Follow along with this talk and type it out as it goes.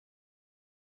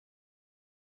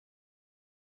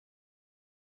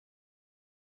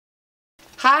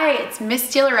Hi, it's Miss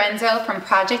DiLorenzo from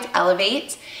Project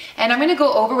Elevate, and I'm going to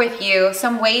go over with you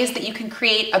some ways that you can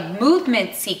create a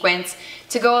movement sequence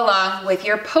to go along with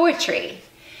your poetry.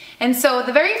 And so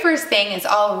the very first thing is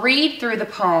I'll read through the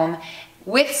poem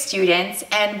with students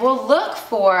and we'll look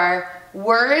for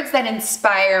words that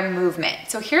inspire movement.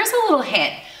 So here's a little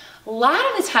hint. A lot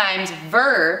of the times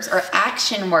verbs or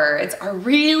action words are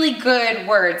really good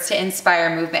words to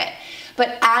inspire movement.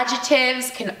 But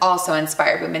adjectives can also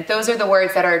inspire movement. Those are the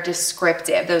words that are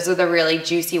descriptive. Those are the really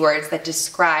juicy words that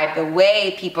describe the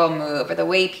way people move or the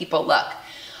way people look.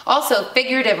 Also,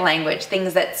 figurative language,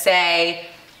 things that say,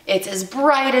 it's as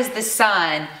bright as the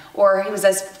sun, or he was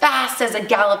as fast as a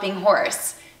galloping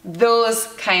horse. Those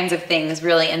kinds of things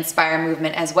really inspire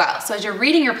movement as well. So as you're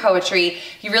reading your poetry,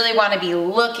 you really want to be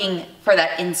looking for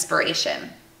that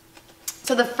inspiration.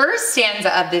 So the first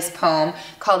stanza of this poem,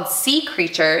 called Sea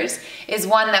Creatures, is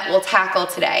one that we'll tackle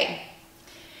today.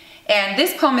 And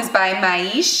this poem is by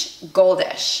Maish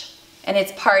Goldish, and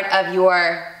it's part of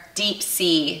your deep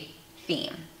sea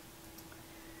theme.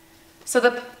 So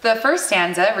the first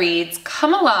stanza reads,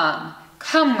 "Come along,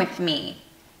 come with me.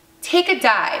 Take a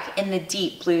dive in the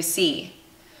deep blue sea.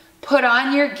 Put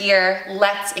on your gear,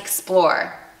 let's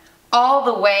explore, all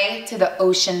the way to the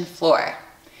ocean floor."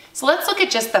 So let's look at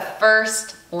just the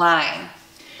first line.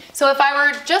 So if I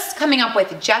were just coming up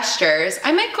with gestures,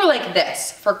 I might go like this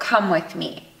for come with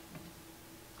me.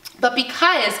 But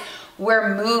because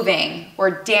we're moving,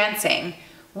 we're dancing,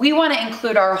 we want to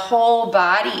include our whole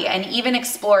body and even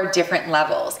explore different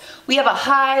levels. We have a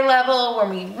high level when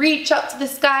we reach up to the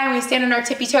sky and we stand on our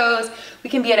tippy toes. We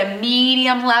can be at a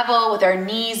medium level with our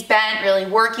knees bent, really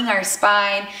working our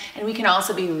spine, and we can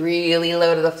also be really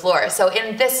low to the floor. So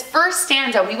in this first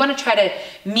stanza, we want to try to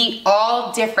meet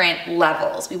all different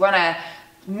levels. We want to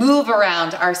move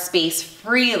around our space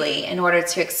freely in order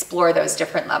to explore those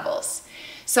different levels.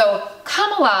 So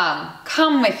come along,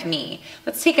 come with me.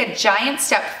 Let's take a giant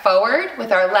step forward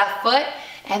with our left foot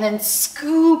and then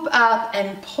scoop up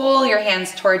and pull your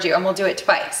hands towards you, and we'll do it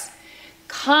twice.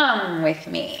 Come with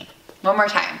me. One more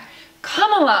time.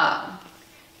 Come along,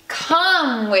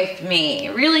 come with me.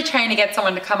 Really trying to get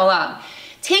someone to come along.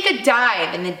 Take a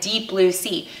dive in the deep blue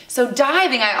sea. So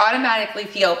diving, I automatically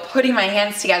feel putting my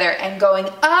hands together and going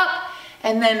up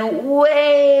and then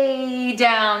way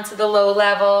down to the low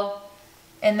level.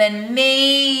 And then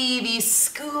maybe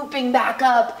scooping back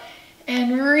up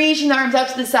and reaching the arms up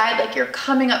to the side like you're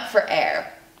coming up for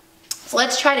air. So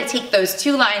let's try to take those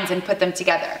two lines and put them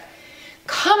together.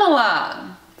 Come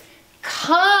along,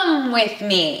 come with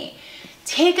me.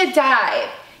 Take a dive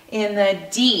in the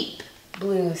deep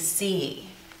blue sea.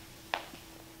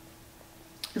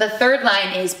 The third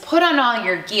line is put on all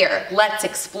your gear, let's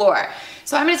explore.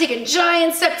 So I'm gonna take a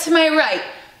giant step to my right,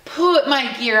 put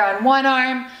my gear on one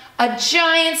arm, a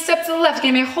giant step to the left,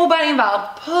 getting my whole body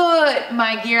involved, put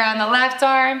my gear on the left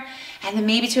arm, and then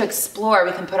maybe to explore,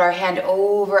 we can put our hand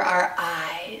over our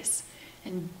eyes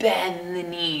and bend the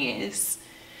knees.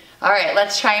 All right,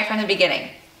 let's try it from the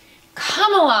beginning.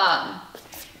 Come along,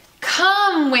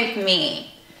 come with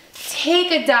me.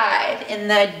 Take a dive in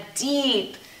the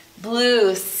deep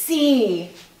blue sea.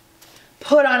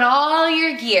 Put on all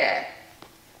your gear.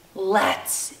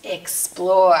 Let's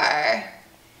explore.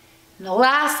 And the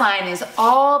last line is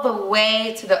all the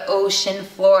way to the ocean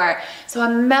floor. So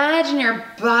imagine your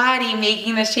body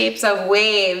making the shapes of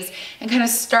waves and kind of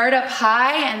start up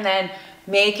high and then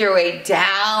make your way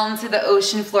down to the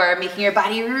ocean floor, making your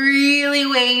body really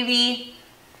wavy,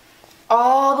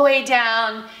 all the way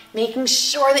down, making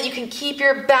sure that you can keep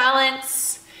your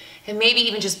balance and maybe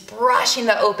even just brushing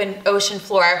the open ocean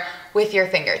floor with your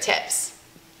fingertips.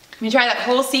 Can we try that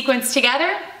whole sequence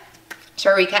together?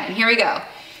 Sure we can. Here we go.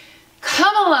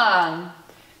 Come along,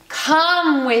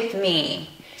 come with me.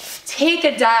 Take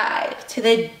a dive to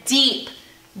the deep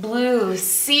blue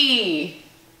sea.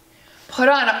 Put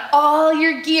on all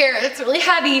your gear, it's really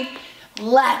heavy.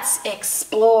 Let's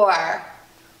explore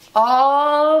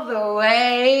all the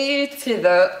way to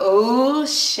the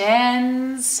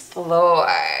ocean's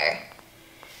floor.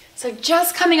 So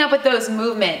just coming up with those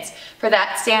movements for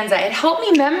that stanza, it helped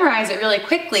me memorize it really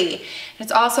quickly. And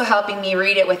it's also helping me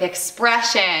read it with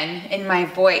expression in my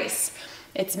voice.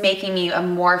 It's making me a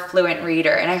more fluent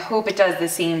reader, and I hope it does the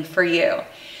same for you.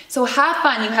 So have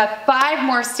fun. You have 5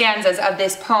 more stanzas of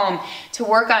this poem to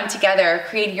work on together,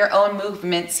 creating your own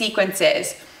movement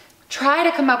sequences. Try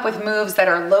to come up with moves that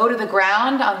are low to the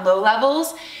ground on low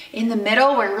levels, in the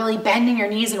middle where you're really bending your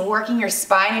knees and working your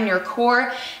spine and your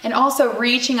core, and also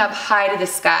reaching up high to the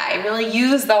sky. Really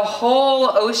use the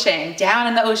whole ocean, down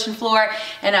in the ocean floor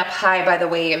and up high by the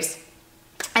waves.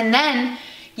 And then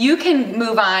You can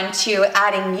move on to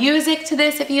adding music to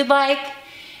this if you'd like,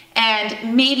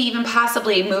 and maybe even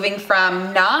possibly moving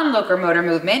from non-locomotor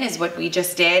movement, is what we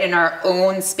just did in our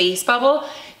own space bubble,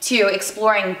 to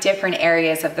exploring different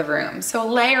areas of the room. So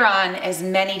layer on as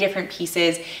many different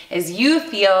pieces as you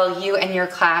feel you and your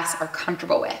class are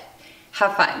comfortable with.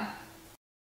 Have fun.